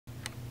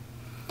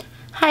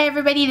Hi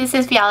everybody, this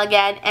is Vial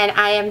again, and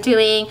I am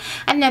doing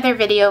another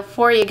video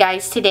for you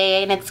guys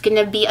today, and it's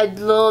gonna be a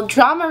little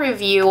drama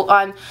review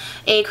on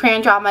a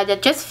Korean drama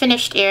that just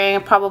finished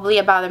airing probably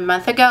about a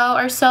month ago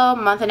or so, a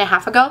month and a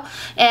half ago,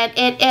 and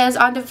it is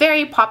on the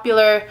very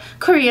popular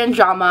Korean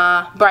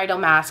drama Bridal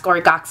Mask, or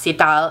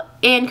Gaksital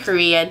in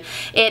Korean.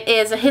 It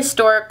is a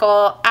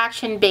historical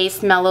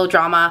action-based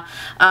melodrama.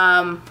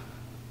 I'm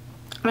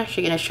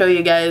actually gonna show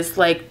you guys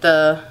like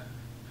the...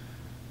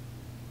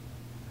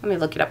 Let me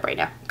look it up right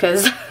now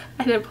because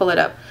I didn't pull it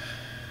up.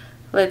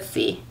 Let's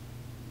see.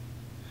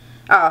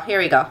 Oh, here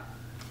we go.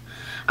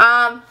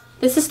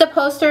 This is the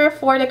poster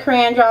for the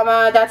Korean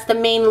drama. That's the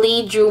main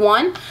lead, Joo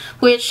Won,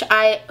 who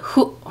I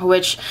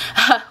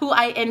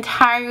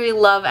entirely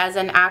love as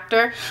an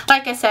actor.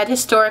 Like I said,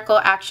 historical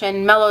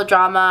action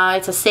melodrama.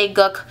 It's a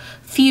Saeguk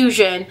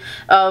fusion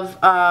of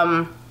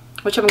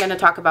which I'm going to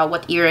talk about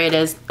what era it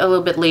is a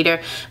little bit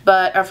later.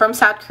 But from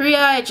South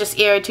Korea, it just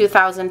aired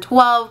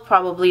 2012,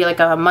 probably like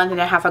a month and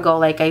a half ago,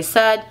 like I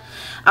said.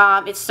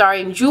 It's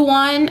starring Joo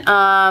Won,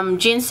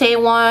 Jin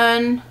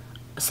Se-yeon,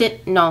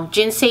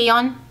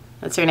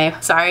 that's her name,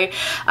 sorry.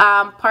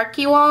 Park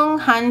Ki-won,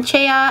 Han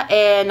Chae-ya,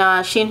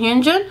 and Shin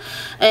Hyun-jun.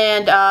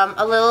 And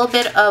a little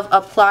bit of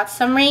a plot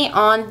summary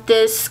on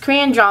this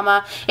Korean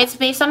drama. It's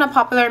based on a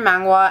popular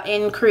manhwa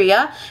in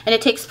Korea, and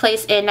it takes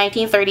place in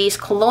 1930s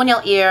colonial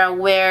era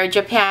where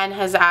Japan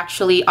has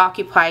actually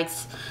occupied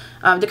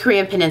the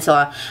Korean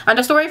peninsula. And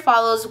the story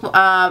follows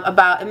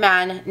about a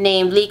man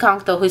named Lee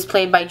Kangto, who's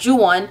played by Joo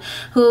Won,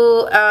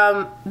 who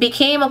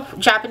became a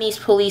Japanese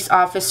police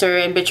officer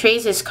and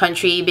betrays his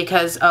country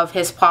because of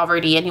his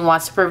poverty, and he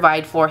wants to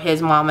provide for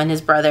his mom and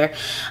his brother.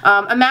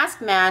 A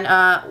masked man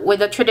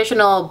with a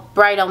traditional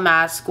bridal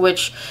mask,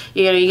 which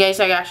you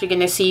guys are actually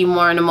going to see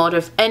more in the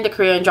motive in the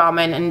Korean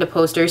drama and in the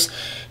posters.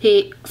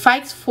 He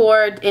fights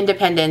for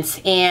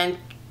independence, and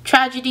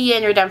tragedy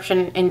and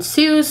redemption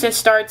ensues. It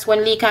starts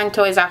when Lee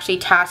Kangto is actually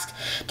tasked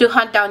to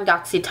hunt down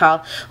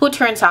Gaksital, who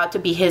turns out to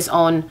be his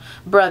own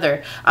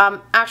brother.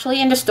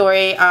 Actually, in the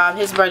story,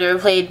 his brother,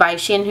 played by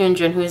Shin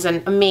Hyun-jun, who is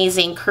an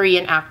amazing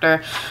Korean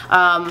actor,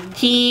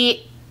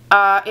 he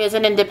is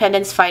an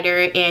independence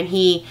fighter, and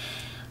he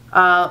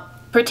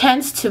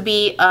pretends to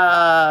be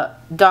a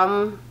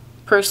dumb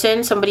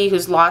person, somebody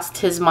who's lost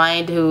his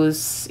mind,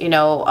 who's,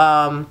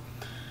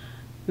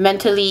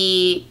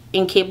 mentally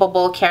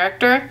incapable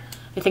character.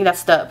 I think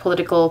that's the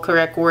political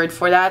correct word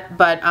for that,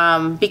 but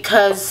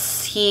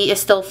because he is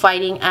still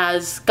fighting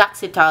as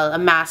Gaksital, a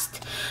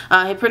masked,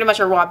 he's pretty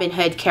much a Robin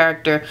Hood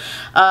character.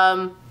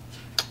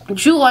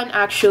 Joo Won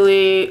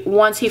actually,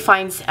 once he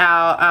finds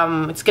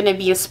out, it's gonna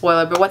be a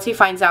spoiler, but once he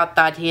finds out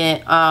that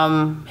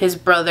his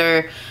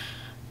brother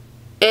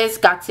is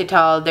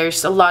Gaksital,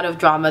 there's a lot of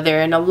drama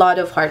there and a lot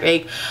of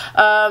heartache.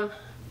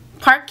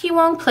 Park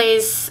Ki-won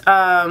plays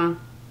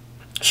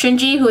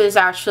Shunji, who is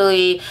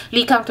actually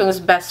Lee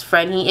Kangto's best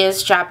friend. He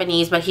is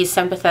Japanese, but he's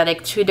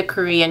sympathetic to the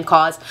Korean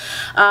cause.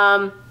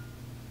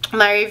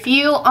 My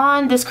review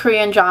on this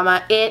Korean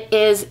drama, it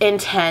is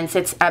intense,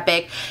 it's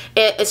epic.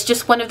 It's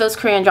just one of those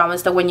Korean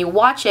dramas that when you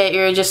watch it,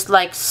 you're just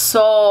like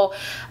so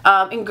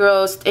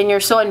engrossed and you're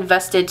so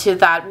invested to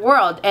that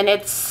world. And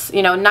it's,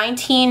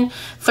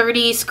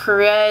 1930s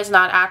Korea is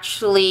not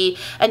actually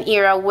an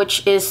era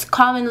which is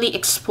commonly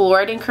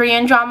explored in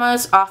Korean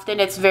dramas. Often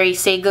it's very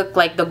Saeguk,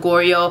 like the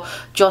Goryeo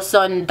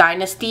Joseon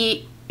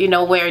dynasty,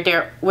 where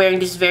they're wearing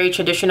this very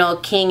traditional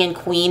king and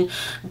queen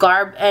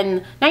garb.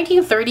 And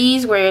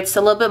 1930s, where it's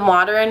a little bit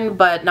modern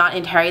but not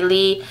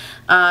entirely,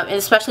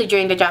 especially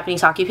during the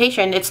Japanese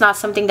occupation, it's not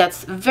something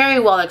that's very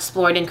well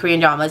explored in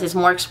Korean dramas. It's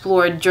more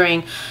explored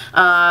during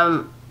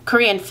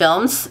Korean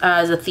films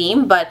as a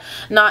theme, but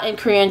not in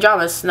Korean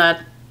dramas, not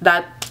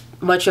that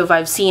much of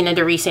I've seen in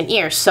the recent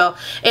years. So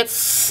it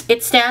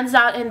stands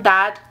out in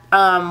that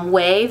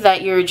way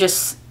that you're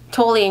just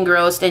totally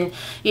engrossed, and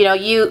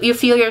you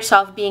feel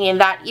yourself being in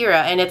that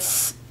era. And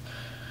it's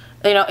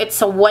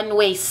it's a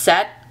one-way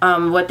set,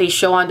 what they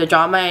show on the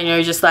drama, and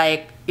you're just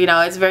like,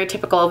 it's very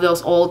typical of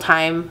those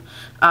old-time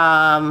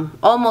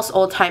almost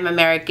old-time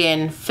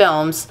American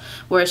films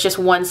where it's just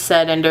one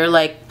set and they're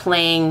like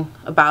playing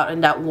about in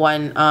that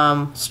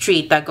one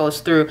street that goes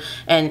through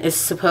and is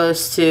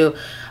supposed to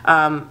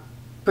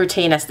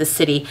pertain as the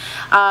city.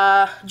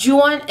 Joo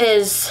Won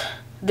is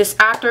this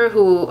actor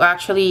who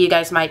actually you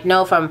guys might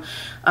know from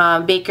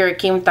Baker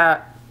Kim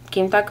Ta,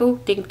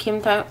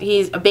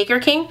 he's a Baker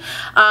King.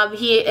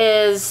 He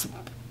is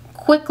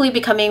quickly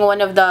becoming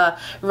one of the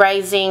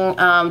rising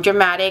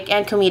dramatic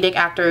and comedic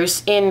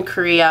actors in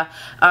Korea.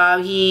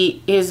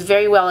 He is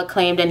very well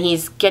acclaimed, and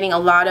he's getting a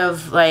lot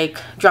of like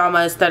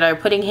dramas that are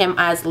putting him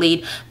as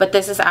lead, but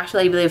this is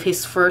actually, I believe,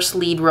 his first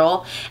lead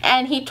role,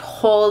 and he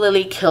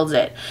totally kills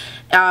it.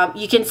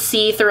 You can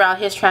see throughout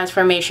his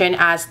transformation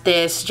as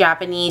this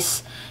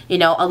Japanese,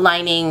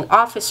 aligning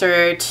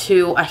officer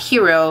to a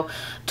hero,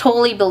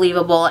 totally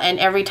believable, and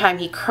every time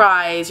he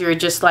cries, you're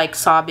just like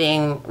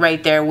sobbing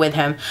right there with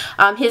him.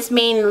 His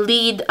main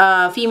lead,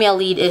 female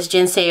lead, is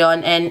Jin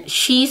Se-yeon, and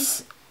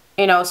she's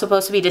you know,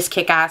 supposed to be this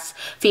kick-ass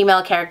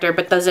female character,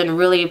 but doesn't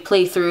really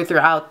play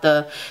throughout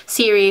the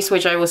series,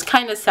 which I was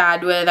kind of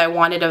sad with. I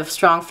wanted a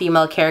strong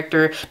female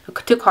character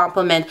to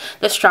complement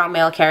the strong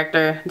male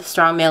character, the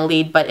strong male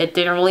lead, but it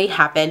didn't really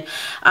happen.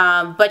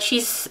 But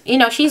she's, you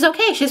know, she's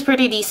okay. She's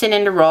pretty decent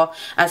in the role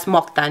as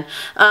Moktan.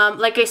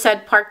 Like I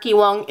said, Park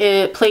Ki-won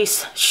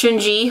plays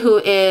Shunji, who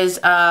is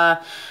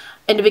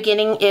in the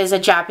beginning is a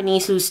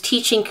Japanese who's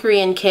teaching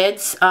Korean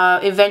kids.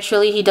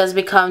 Eventually he does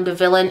become the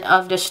villain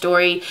of the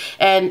story,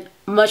 and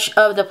much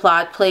of the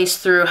plot plays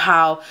through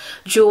how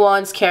Joo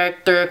Won's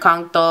character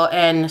Kangto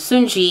and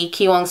Sunji,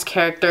 Ki-won's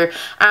character,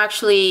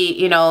 actually,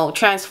 you know,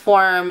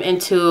 transform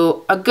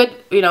into a good,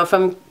 you know,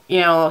 from, you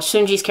know,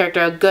 Sunji's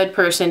character, a good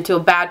person to a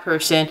bad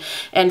person,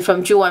 and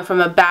from Joo Won, from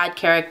a bad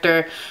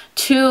character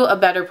to a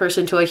better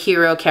person, to a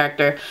hero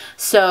character.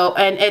 So,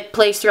 and it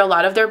plays through a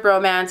lot of their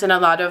bromance and a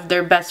lot of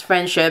their best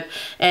friendship,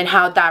 and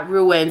how that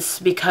ruins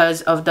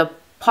because of the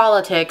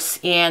politics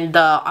and the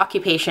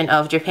occupation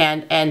of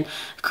Japan and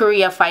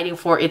Korea fighting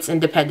for its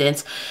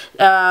independence.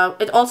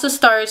 It also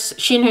stars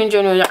Shin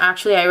Hyun-jun, who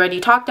actually I already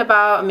talked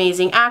about,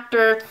 amazing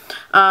actor.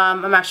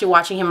 I'm actually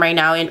watching him right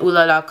now in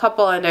Ulala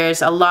Couple, and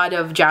there's a lot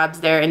of jabs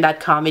there in that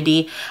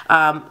comedy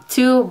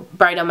to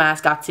Bridal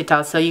Mask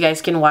Gaksital, so you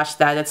guys can watch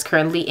that. It's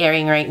currently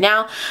airing right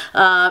now.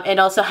 And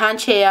also Han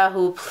Chae-ya,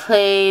 who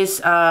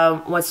plays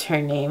what's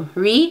her name,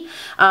 Ri.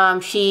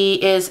 She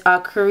is a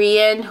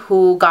Korean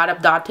who got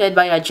adopted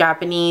by a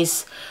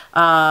Japanese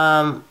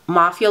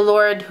mafia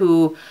lord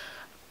who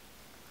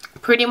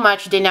pretty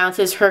much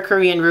denounces her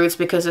Korean roots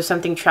because of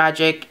something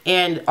tragic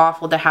and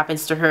awful that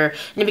happens to her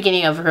in the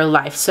beginning of her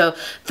life. So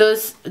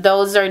those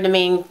are the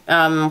main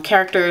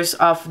characters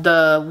of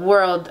the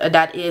world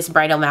that is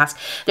Bridal Mask.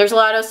 There's a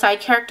lot of side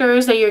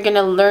characters that you're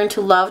gonna learn to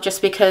love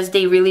just because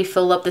they really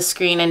fill up the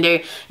screen, and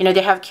they, you know,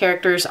 they have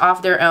characters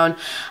of their own.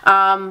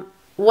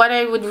 What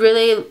I would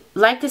really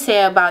like to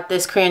say about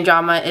this Korean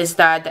drama is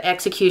that the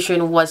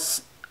execution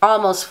was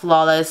almost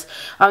flawless.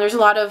 There's a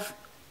lot of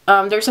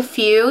there's a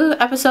few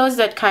episodes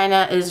that kind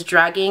of is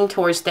dragging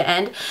towards the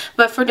end,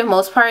 but for the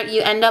most part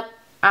you end up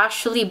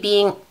actually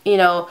being, you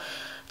know,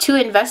 too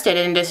invested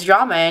in this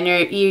drama, and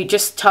you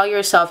just tell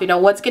yourself, you know,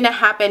 what's gonna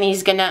happen.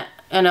 He's gonna,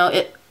 you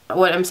know,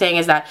 what I'm saying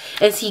is that,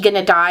 is he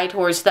gonna die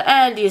towards the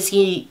end? Is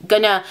he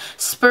gonna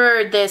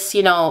spur this,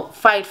 you know,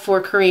 fight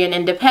for Korean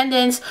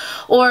independence?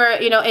 Or,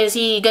 you know, is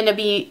he gonna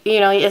be,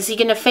 you know, is he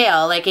gonna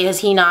fail? Like,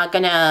 is he not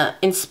gonna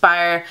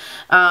inspire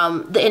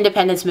the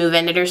independence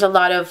movement? And there's a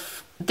lot of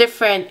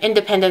different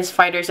independence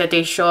fighters that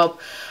they show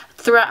up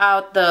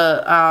throughout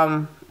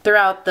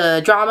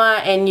the drama,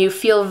 and you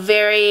feel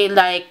very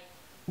like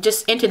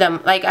just into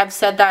them. Like I've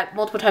said that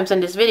multiple times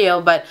in this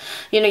video, but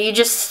you know, you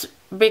just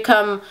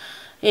become,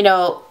 you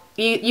know,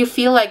 you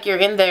feel like you're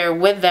in there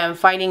with them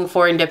fighting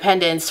for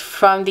independence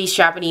from these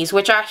Japanese,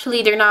 which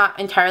actually they're not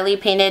entirely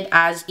painted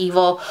as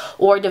evil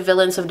or the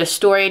villains of the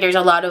story. There's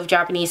a lot of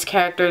Japanese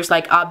characters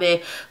like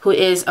Abe, who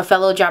is a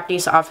fellow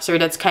Japanese officer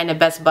that's kind of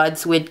best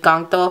buds with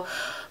Kangto,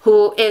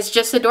 who is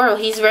just adorable.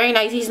 He's very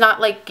nice. He's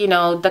not like, you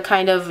know, the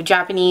kind of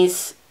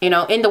Japanese, you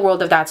know, in the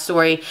world of that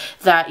story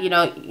that, you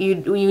know,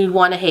 you'd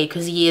want to hate,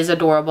 because he is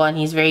adorable and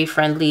he's very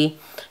friendly,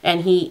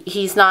 and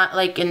he's not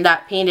like in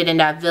that painted in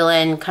that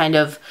villain kind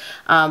of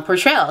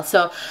portrayal.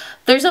 So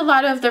there's a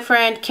lot of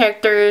different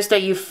characters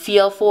that you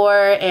feel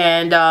for,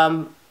 and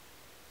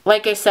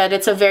like I said,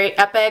 it's a very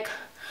epic,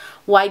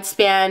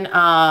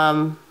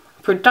 widespan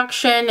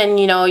production, and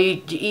you know,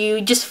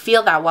 you just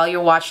feel that while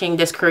you're watching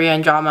this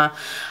Korean drama.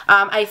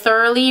 I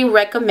thoroughly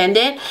recommend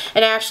it,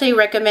 and I actually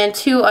recommend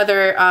two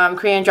other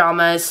Korean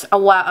dramas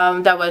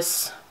that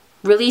was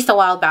released a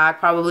while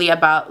back, probably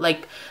about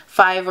like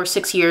 5 or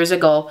 6 years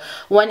ago.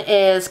 One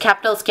is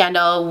Capital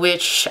Scandal,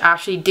 which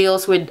actually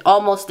deals with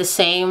almost the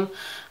same,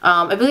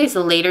 I believe it's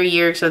the later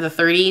years of the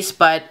 30s,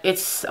 but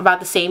it's about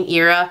the same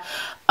era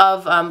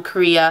of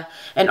Korea.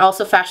 And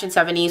also Fashion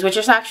 70s, which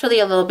is actually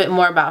a little bit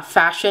more about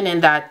fashion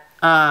in that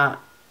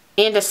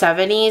in the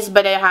 70s,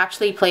 but it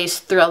actually plays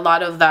through a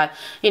lot of that,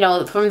 you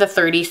know, from the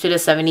 30s to the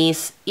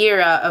 70s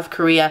era of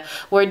Korea,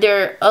 where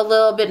they're a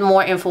little bit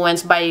more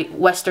influenced by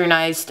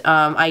westernized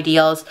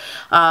ideals,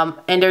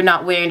 and they're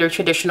not wearing their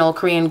traditional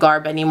Korean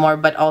garb anymore,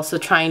 but also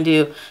trying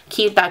to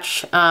keep that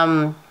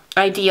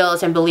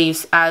ideals and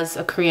beliefs as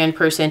a Korean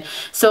person.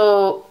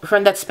 So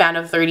from that span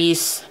of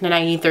 30s, the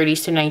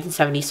 1930s to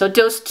 1970s. So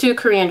those two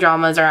Korean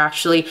dramas are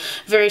actually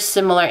very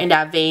similar in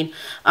that vein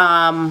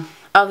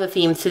of the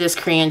themes to this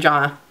Korean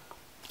drama.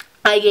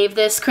 I gave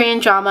this Korean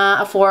drama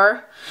a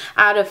 4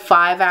 out of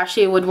 5. I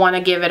actually would want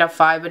to give it a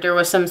 5, but there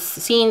were some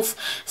scenes,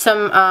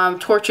 some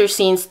torture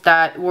scenes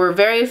that were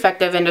very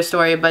effective in the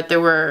story, but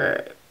there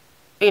were,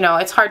 you know,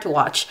 it's hard to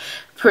watch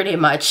pretty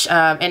much.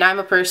 And I'm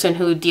a person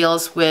who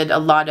deals with a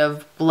lot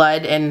of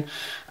blood and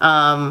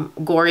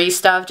gory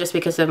stuff just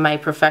because of my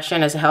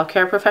profession as a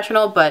healthcare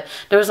professional, but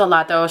there was a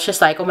lot that I was just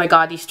like, oh my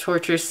god, these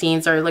torture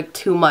scenes are like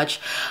too much.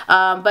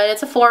 But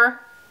it's a 4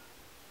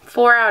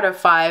 out of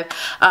 5.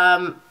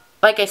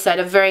 like I said,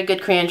 a very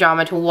good Korean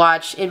drama to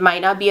watch. It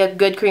might not be a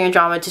good Korean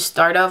drama to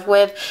start off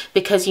with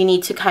because you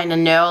need to kind of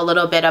know a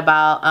little bit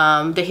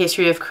about the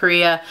history of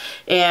Korea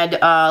and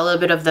a little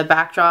bit of the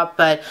backdrop.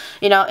 But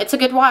you know, it's a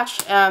good watch.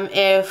 And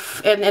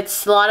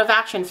it's a lot of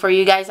action for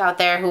you guys out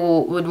there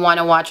who would want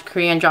to watch a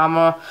Korean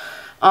drama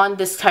on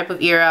this type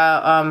of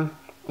era.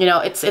 You know,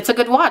 it's a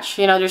good watch.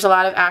 You know, there's a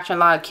lot of action, a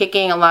lot of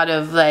kicking, a lot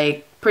of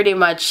like pretty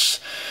much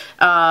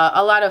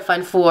a lot of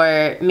fun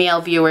for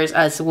male viewers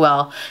as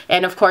well.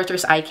 And of course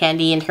there's eye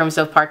candy in terms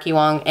of Park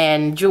Ki-won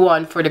and Joo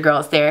Won for the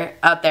girls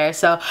out there.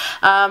 So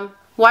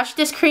watch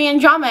this Korean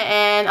drama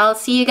and I'll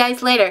see you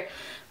guys later.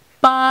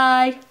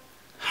 Bye.